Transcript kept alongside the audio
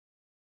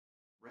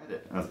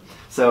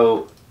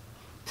So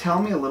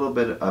tell me a little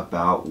bit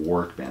about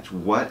Workbench.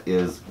 What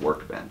is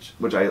Workbench?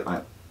 Which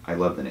I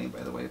love the name,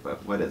 by the way,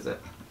 but what is it?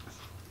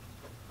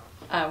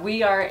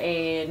 We are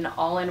an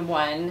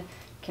all-in-one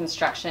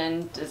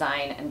construction,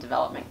 design, and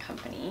development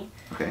company.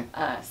 Okay.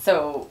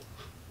 So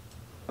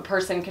a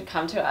person could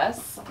come to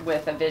us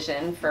with a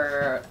vision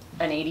for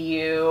an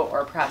ADU,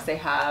 or perhaps they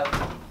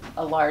have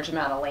a large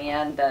amount of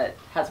land that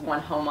has one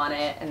home on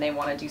it and they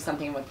want to do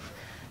something with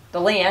the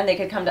land. They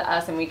could come to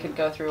us and we could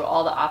go through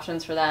all the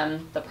options for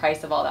them, the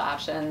price of all the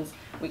options.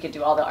 We could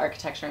do all the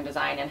architecture and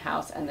design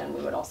in-house, and then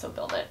we would also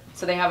build it.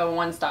 So they have a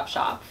one-stop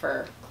shop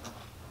for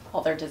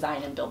all their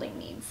design and building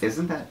needs.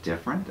 Isn't that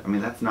different? I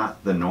mean, that's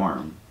not the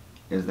norm.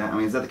 Is that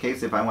the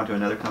case if I went to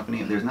another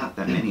company? There's not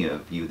that many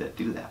of you that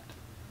do that.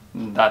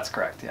 That's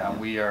correct, yeah.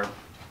 We are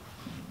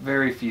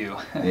very few.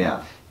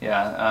 Yeah.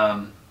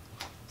 Yeah,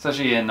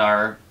 especially in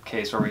our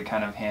case where we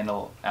kind of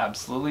handle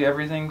absolutely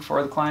everything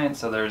for the client,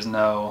 so there's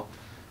no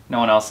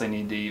one else they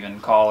need to even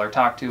call or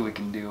talk to. We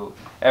can do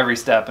every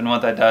step, and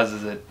what that does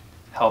is it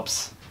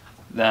helps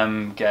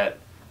them get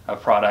a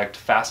product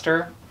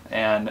faster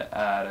and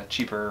at a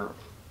cheaper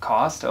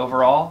cost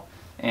overall,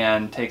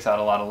 and takes out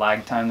a lot of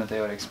lag time that they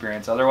would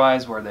experience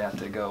otherwise, where they have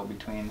to go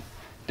between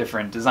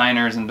different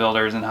designers and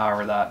builders, and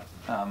however that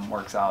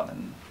works out.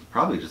 And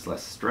probably just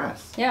less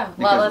stress. Yeah,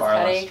 a lot less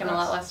headache and a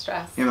lot less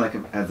stress. You know, like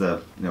as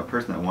a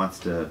person that wants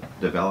to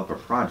develop a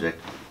project,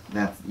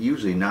 that's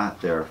usually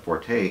not their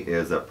forte,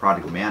 is a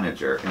project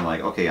manager. And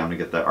like, okay, I'm gonna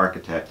get the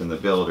architect and the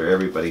builder,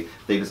 everybody.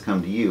 They just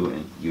come to you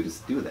and you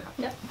just do that.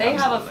 Yeah, they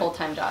have a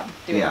full-time job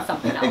doing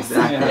something else.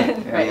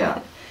 Exactly. Right?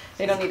 Yeah.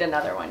 They don't need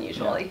another one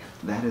usually. Yeah.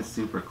 That is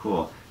super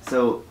cool.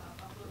 So,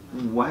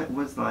 what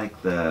was like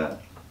the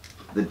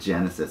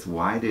genesis?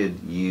 Why did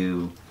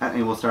you? I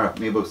mean, we'll start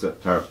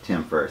off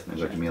Tim first, and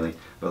then go to Mealy.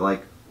 But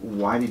like,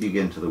 why did you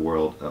get into the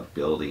world of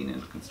building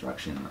and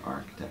construction, and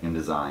architect and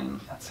design?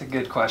 That's a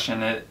good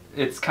question.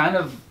 It's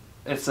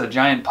a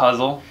giant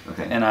puzzle,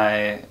 okay. And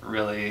I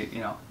really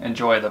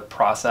enjoy the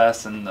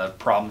process and the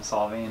problem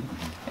solving,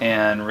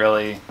 and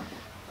really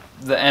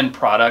the end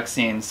product,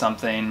 seeing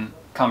something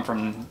come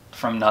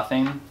from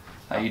nothing.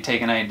 You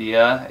take an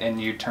idea and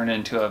you turn it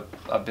into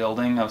a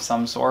building of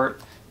some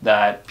sort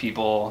that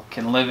people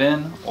can live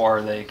in,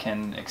 or they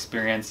can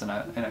experience in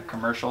a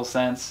commercial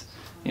sense.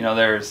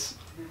 There's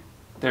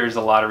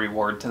a lot of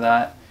reward to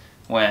that,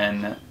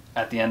 when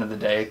at the end of the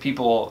day,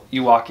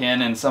 you walk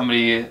in and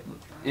somebody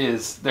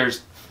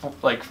there's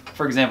like,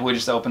 for example, we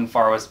just opened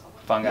Far West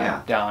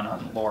Fungi down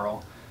on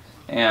Laurel,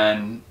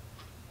 and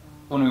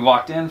when we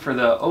walked in for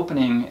the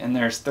opening, and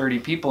there's 30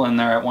 people in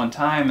there at one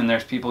time, and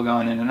there's people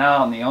going in and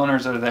out, and the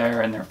owners are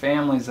there and their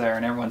families there,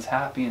 and everyone's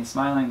happy and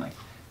smiling, like,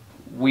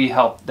 we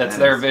helped. That's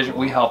their vision.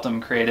 Cool. We helped them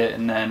create it,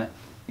 and then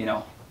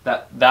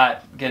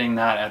that getting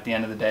that at the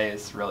end of the day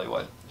is really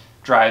what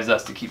drives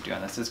us to keep doing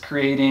this, is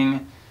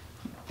creating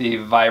the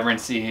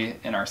vibrancy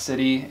in our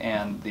city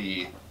and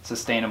the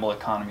sustainable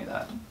economy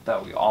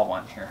that we all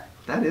want here.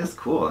 That is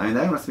cool. I mean,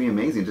 that must be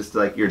amazing. Just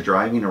like you're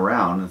driving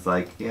around, it's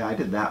like, yeah, I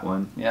did that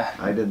one. Yeah.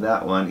 I did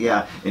that one.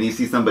 Yeah. And you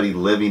see somebody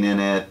living in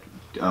it,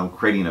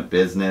 creating a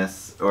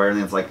business, or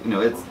and it's like,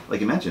 it's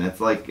like you mentioned,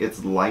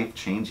 it's life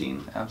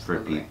changing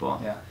for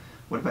people. Yeah.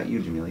 What about you,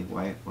 Jamili?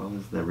 What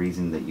was the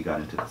reason that you got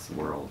into this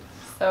world?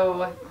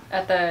 So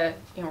at the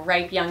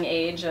ripe young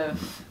age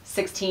of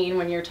 16,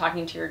 when you're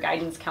talking to your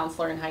guidance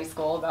counselor in high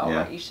school about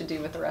what you should do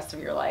with the rest of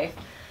your life,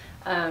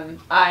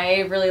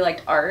 I really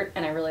liked art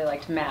and I really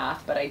liked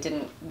math, but I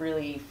didn't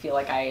really feel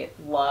like I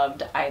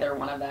loved either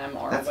one of them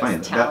or was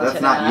talented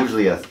That's not enough.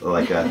 usually a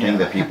thing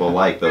that people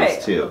like, those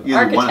right. two. Either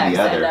Architects one or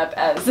the other. end up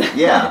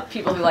as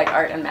people who like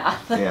art and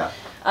math. Yeah.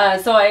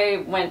 So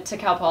I went to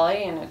Cal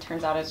Poly, and it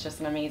turns out it's just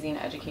an amazing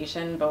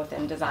education, both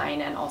in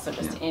design and also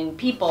just in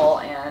people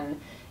and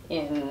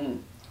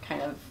in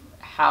kind of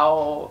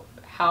how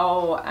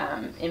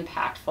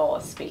impactful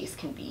a space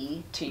can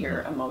be to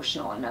your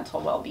emotional and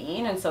mental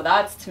well-being. And so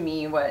that's, to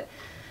me, what,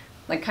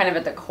 like, kind of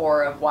at the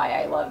core of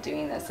why I love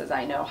doing this, is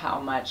I know how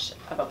much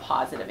of a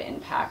positive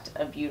impact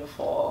a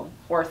beautiful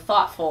or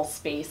thoughtful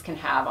space can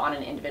have on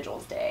an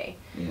individual's day.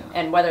 Yeah.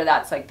 And whether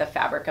that's like the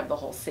fabric of the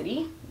whole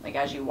city, like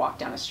as you walk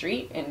down a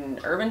street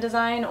in urban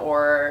design,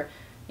 or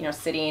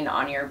sitting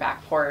on your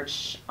back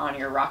porch on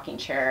your rocking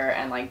chair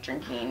and like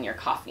drinking your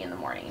coffee in the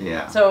morning.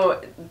 Yeah.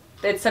 So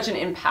it's such an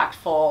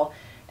impactful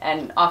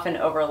and often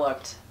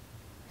overlooked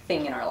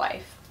thing in our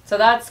life. So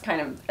that's kind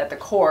of at the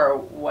core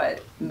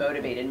what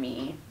motivated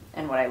me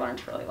and what I learned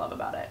to really love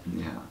about it.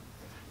 Yeah.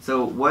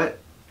 So what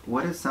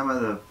is some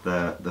of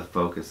the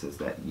focuses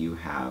that you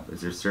have?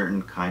 Is there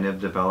certain kind of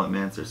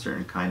developments or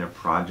certain kind of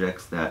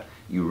projects that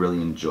you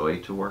really enjoy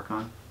to work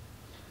on?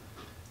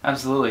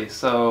 Absolutely.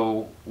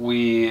 So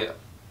we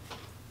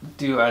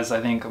do, as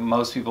I think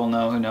most people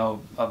know who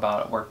know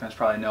about Workbench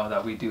probably know,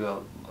 that we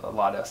do a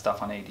lot of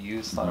stuff on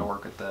ADUs, a lot of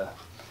work with the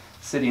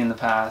city in the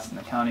past and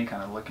the county,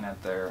 kind of looking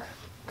at their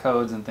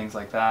codes and things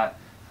like that.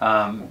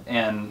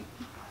 And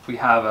we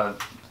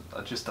have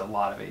just a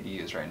lot of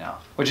ADUs right now,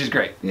 which is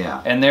great.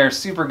 Yeah. And they're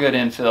super good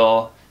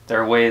infill.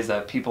 there are ways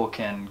that people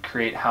can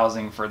create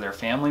housing for their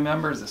family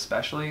members,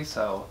 especially.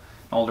 So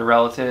an older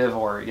relative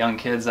or young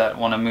kids that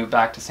want to move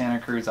back to Santa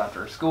Cruz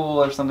after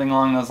school or something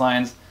along those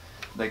lines,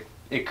 like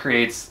it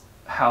creates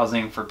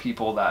housing for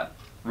people that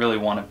really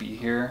want to be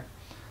here.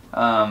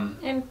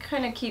 And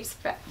kind of keeps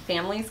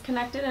families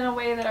connected in a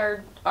way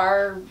that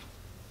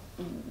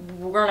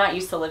we're not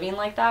used to living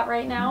like that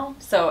right now.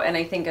 So, and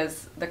I think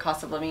as the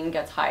cost of living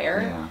gets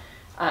higher,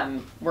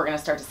 we're going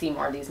to start to see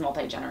more of these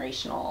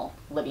multi-generational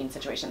living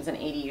situations, and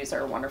ADUs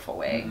are a wonderful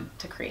way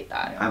to create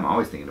that. I'm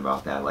always thinking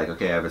about that. Like,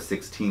 okay, I have a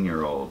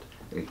 16-year-old.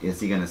 Is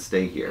he going to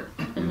stay here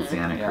in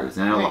Santa Cruz?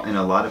 And, and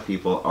a lot of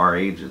people our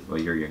age, well,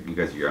 you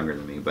guys are younger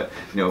than me, but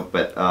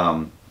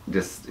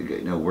just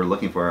we're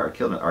looking for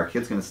our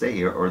kids going to stay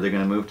here, or they're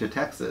going to move to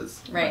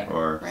Texas,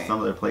 or some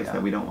other place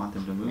that we don't want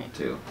them to move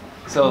to.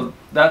 So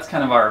that's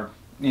kind of our,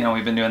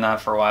 we've been doing that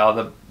for a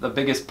while. The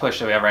biggest push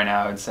that we have right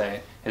now, I would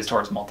say, is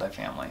towards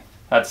multifamily.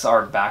 That's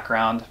our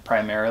background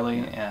primarily,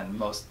 and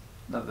most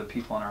of the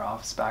people in our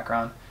office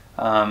background.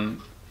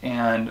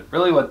 And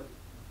really what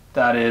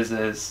that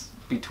is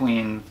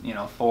between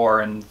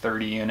 4 and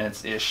 30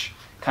 units ish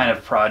kind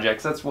of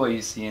projects. That's what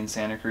you see in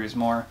Santa Cruz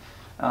more.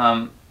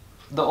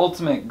 The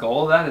ultimate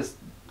goal of that is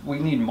we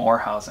need more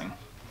housing,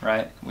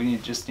 right? We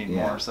just need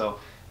more. So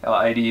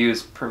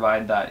IDUs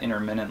provide that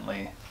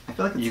intermittently. I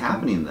feel like it's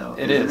happening though.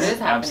 It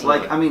is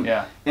absolutely.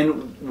 Like,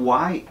 and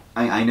why?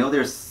 I know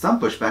there's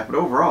some pushback, but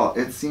overall,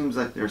 it seems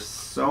like there's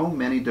so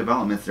many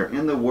developments. They're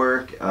in the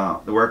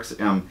works.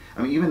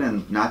 Even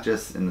in not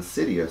just in the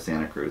city of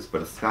Santa Cruz,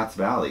 but in Scotts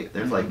Valley,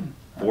 there's like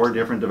 4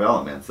 different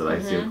developments that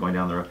I see going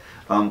down the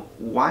road.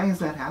 Why is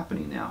that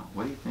happening now?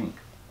 What do you think?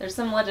 There's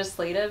some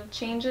legislative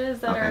changes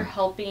that are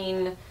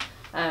helping.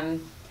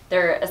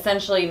 They're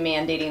essentially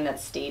mandating that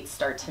states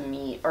start to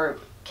meet, or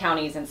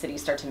counties and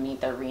cities start to meet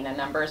their RHNA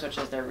numbers, which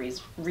is their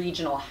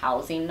regional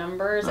housing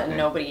numbers, and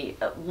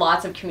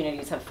lots of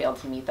communities have failed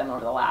to meet them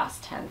over the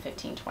last 10,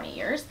 15, 20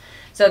 years.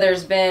 So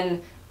there's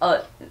been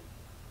a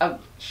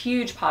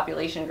huge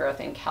population growth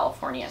in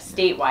California,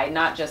 statewide,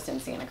 not just in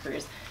Santa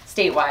Cruz,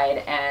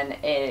 statewide, and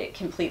a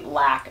complete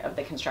lack of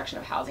the construction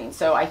of housing.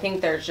 So I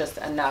think there's just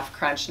enough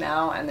crunch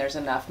now, and there's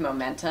enough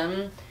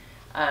momentum,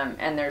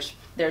 and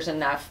there's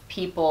enough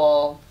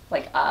people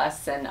like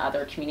us and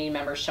other community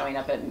members showing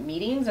up at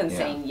meetings and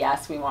saying,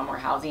 yes, we want more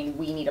housing,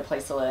 we need a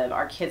place to live,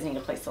 our kids need a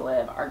place to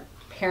live, our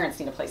parents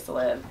need a place to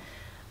live.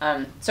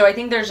 So I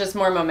think there's just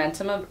more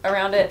momentum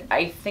around it.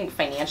 I think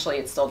financially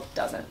it still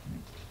doesn't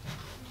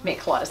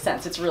make a lot of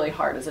sense. It's really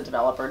hard as a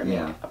developer to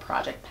make a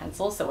project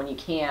pencil, so when you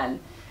can,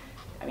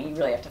 you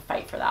really have to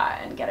fight for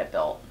that and get it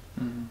built.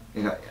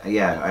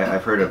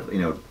 I've heard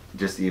of,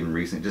 just even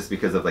recent, just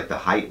because of like the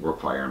height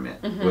requirement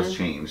was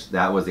changed,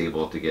 that was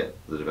able to get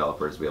the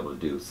developers to be able to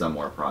do some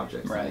more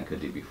projects than they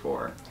could do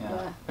before.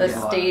 The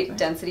state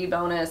density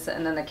bonus,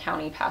 and then the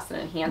county passed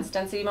an enhanced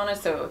density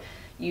bonus, so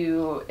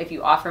if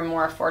you offer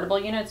more affordable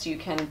units, you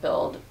can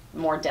build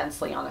more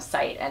densely on a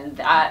site, and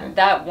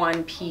that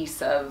one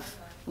piece of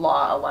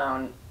law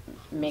alone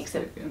makes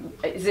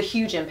is a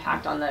huge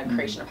impact on the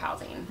creation of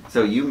housing.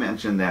 So you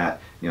mentioned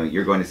that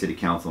you're going to city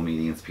council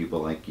meetings, people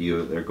like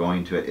you, they're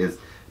going to it.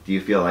 Do you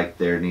feel like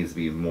there needs to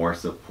be more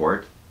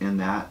support in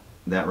that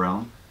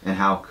realm, and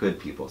how could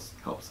people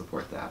help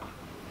support that?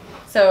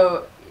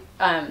 So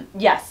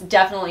yes,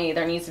 definitely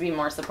there needs to be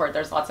more support.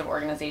 There's lots of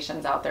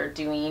organizations out there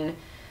doing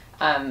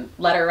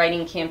letter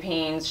writing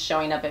campaigns,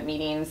 showing up at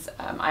meetings.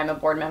 I'm a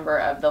board member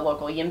of the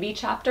local YIMBY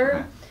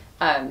chapter,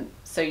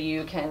 so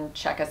you can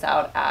check us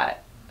out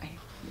at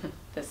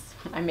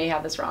I may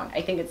have this wrong.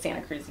 I think it's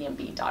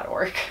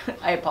santacruzyimby.org.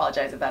 I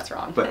apologize if that's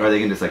wrong. But are they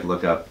going to just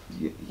look up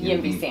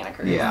YIMBY Santa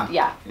Cruz?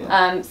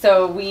 Yeah.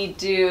 So we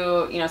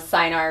do,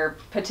 sign our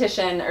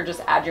petition, or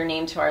just add your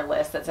name to our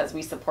list that says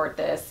we support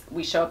this.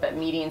 We show up at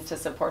meetings to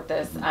support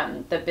this.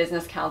 The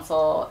Business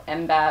Council,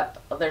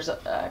 MBEP, there's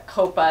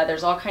COPA,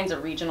 there's all kinds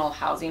of regional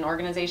housing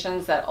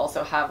organizations that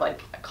also have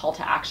like call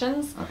to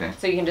actions.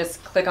 So you can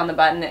just click on the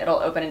button. It'll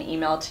open an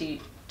email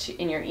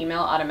in your email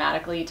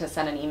automatically to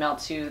send an email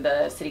to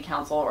the city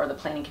council or the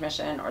planning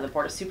commission or the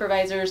board of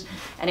supervisors,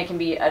 and it can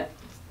be a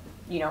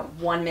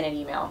 1-minute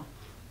email.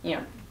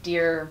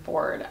 Dear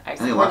board, I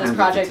support this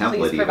project,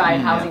 please provide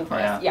housing for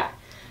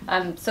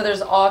us. So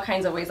there's all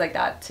kinds of ways like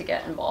that to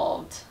get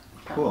involved.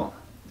 Cool.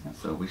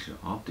 So we should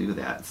all do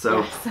that. So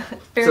yes,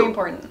 it's very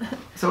important.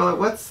 So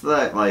what's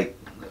the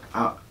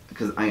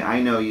because I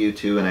know you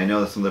too, and I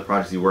know some of the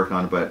projects you work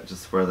on, but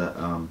just for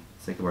the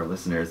sake of our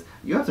listeners,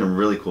 you have some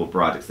really cool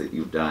projects that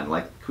you've done.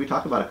 Like, can we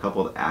talk about a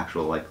couple of the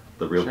actual, what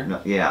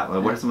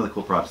are some of the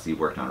cool projects you've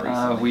worked on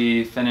recently?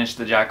 We finished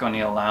the Jack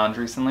O'Neill Lounge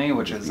recently,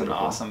 which is an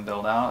awesome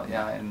build out,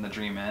 in the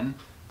Dream Inn.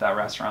 That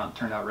restaurant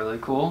turned out really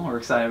cool. We're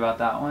excited about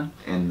that one.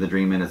 And the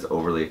Dream Inn is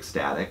overly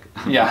ecstatic.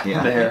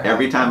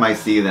 Every time I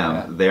see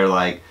them, they're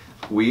like,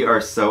 we are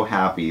so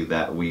happy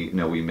that we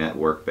met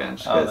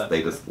Workbench, because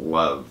they just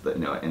love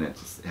and it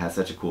just has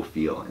such a cool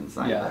feel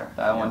inside there.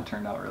 That one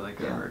turned out really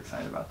good. We're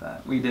excited about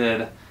that. We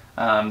did.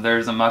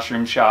 There's a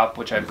mushroom shop,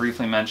 which I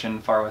briefly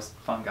mentioned, Far West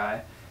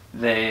Fungi.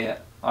 They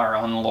are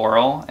on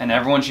Laurel, and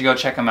everyone should go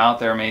check them out.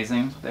 They're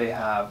amazing. They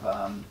have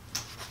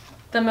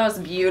the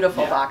most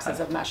beautiful Yeah. boxes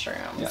of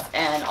mushrooms Yeah.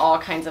 and all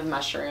kinds of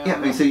mushrooms. Yeah, I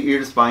mean, so you're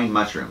just buying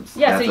mushrooms.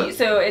 Yeah, That's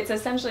so it's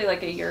essentially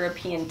like a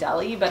European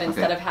deli, but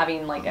instead Okay. of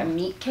having like a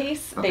meat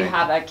case, Okay. they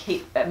have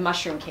a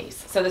mushroom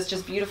case. So there's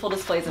just beautiful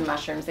displays of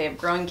mushrooms. They have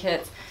growing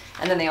kits,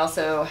 and then they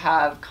also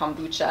have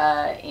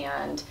kombucha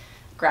and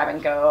grab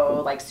and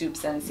go like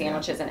soups and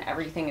sandwiches, and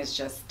everything is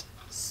just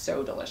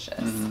so delicious.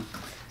 Mm-hmm.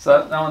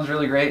 So that one's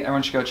really great.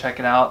 Everyone should go check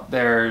it out.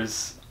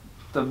 There's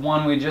the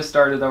one we just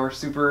started that we're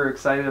super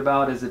excited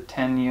about is a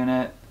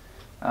 10-unit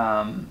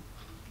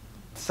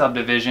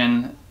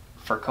subdivision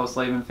for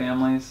coastal haven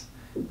families.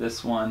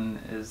 This one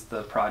is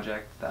the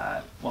project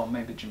that, well,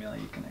 maybe Jamila,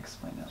 you can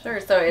explain that. Sure.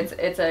 So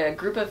it's a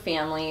group of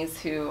families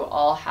who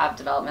all have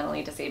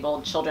developmentally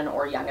disabled children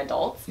or young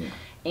adults. Yeah.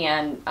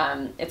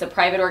 And it's a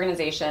private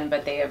organization,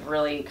 but they have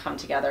really come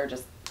together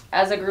just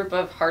as a group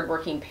of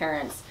hardworking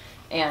parents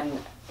and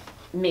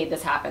made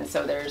this happen.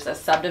 So there's a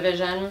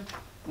subdivision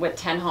with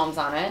 10 homes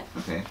on it.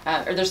 Okay.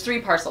 Or there's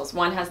 3 parcels.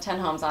 One has 10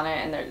 homes on it,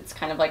 and it's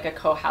kind of like a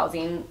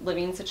co-housing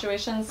living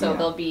situation. So Yeah.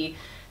 there'll be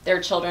their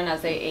children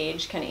as they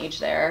age can age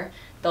there.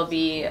 There'll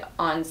be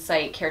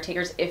on-site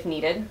caretakers if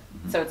needed.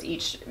 So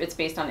it's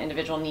based on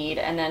individual need,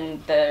 and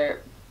then the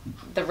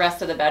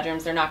rest of the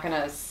bedrooms, they're not going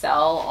to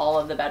sell all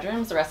of the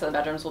bedrooms. The rest of the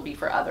bedrooms will be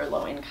for other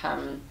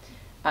low-income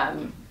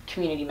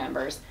community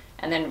members.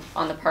 And then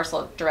on the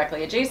parcel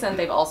directly adjacent,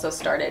 they've also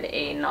started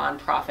a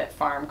nonprofit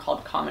farm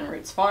called Common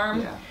Roots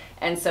Farm. Yeah.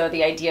 And so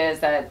the idea is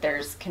that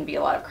can be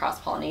a lot of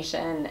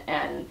cross-pollination,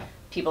 and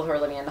people who are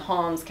living in the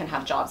homes can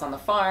have jobs on the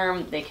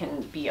farm. They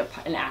can be an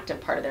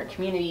active part of their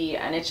community,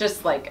 and it's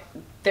just like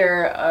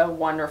they're a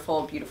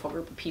wonderful, beautiful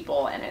group of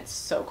people, and it's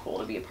so cool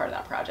to be a part of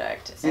that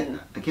project. And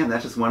again,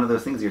 that's just one of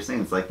those things you're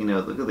saying. It's like,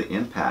 look at the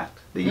impact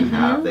that you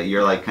have, that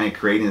you're like kind of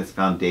creating this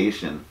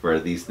foundation for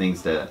these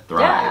things to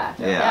thrive.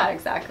 Yeah,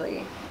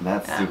 exactly.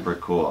 That's super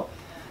cool.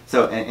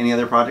 So, any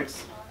other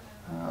projects?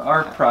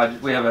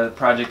 We have a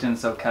project in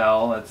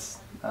SoCal that's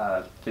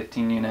a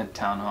 15-unit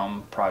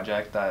townhome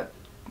project that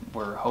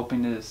we're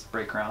hoping to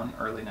break ground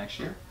early next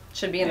year.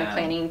 Should be in the And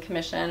planning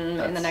commission in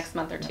the that's- next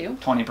month or two.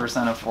 20%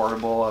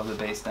 affordable of the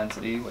base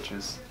density, which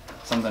is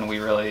something we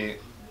really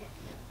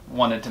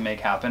wanted to make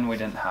happen. We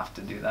didn't have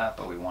to do that,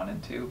 but we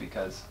wanted to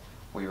because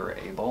we were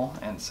able.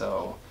 And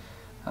so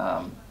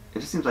It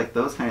just seems like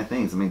those kind of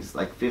things. I mean, just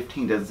like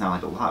 15 doesn't sound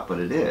like a lot, but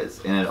it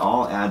is, and it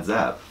all adds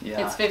up.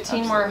 yeah, It's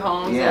 15 more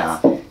absolutely.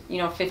 homes.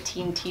 Yeah. It's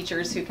 15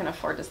 teachers who can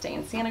afford to stay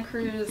in Santa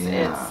Cruz.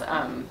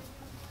 Yeah.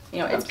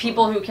 It's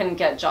people who can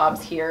get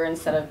jobs here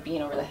instead of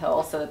being over the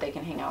hill, so that they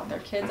can hang out with their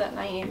kids at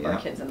night or Yeah.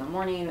 kids in the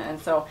morning. And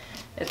so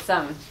it's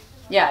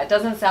it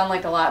doesn't sound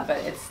like a lot, but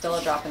it's still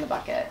a drop in the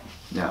bucket.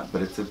 Yeah,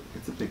 but it's a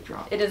big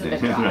drop. It is a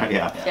big drop.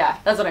 Yeah. Yeah,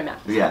 that's what I meant.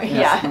 Yeah.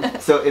 Yeah.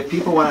 So if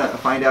people want to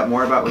find out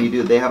more about what you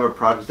do, they have a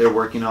project they're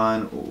working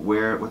on.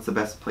 What's the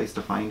best place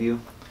to find you?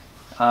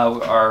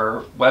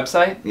 Our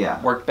website, Yeah.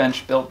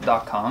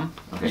 workbenchbuilt.com.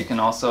 Okay. You can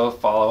also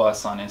follow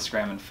us on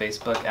Instagram and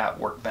Facebook at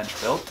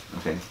workbenchbuilt.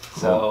 Okay.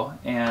 Cool. So,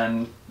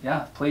 and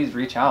yeah, please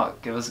reach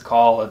out, give us a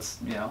call. Let's,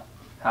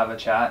 have a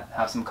chat,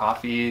 have some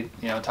coffee,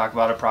 talk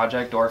about a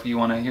project, or if you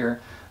want to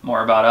hear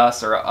more about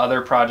us or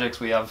other projects,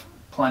 we have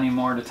plenty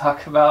more to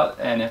talk about.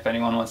 And if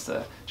anyone wants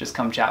to just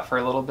come chat for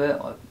a little bit,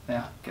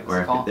 give us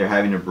Or a call. if they're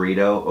having a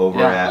burrito over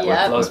Yeah. at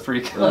Yep. Los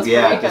Pericos. Los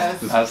yeah, Pericos.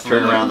 just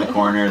Absolutely. turn around the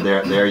corner.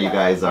 There you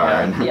guys are. Yeah.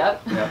 And-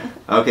 Yep. Yep.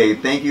 Okay,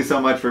 thank you so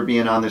much for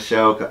being on the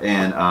show,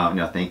 and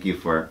thank you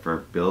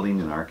for building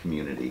in our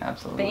community.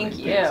 Absolutely. Thank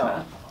you. Thanks,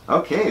 man.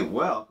 Okay,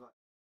 well.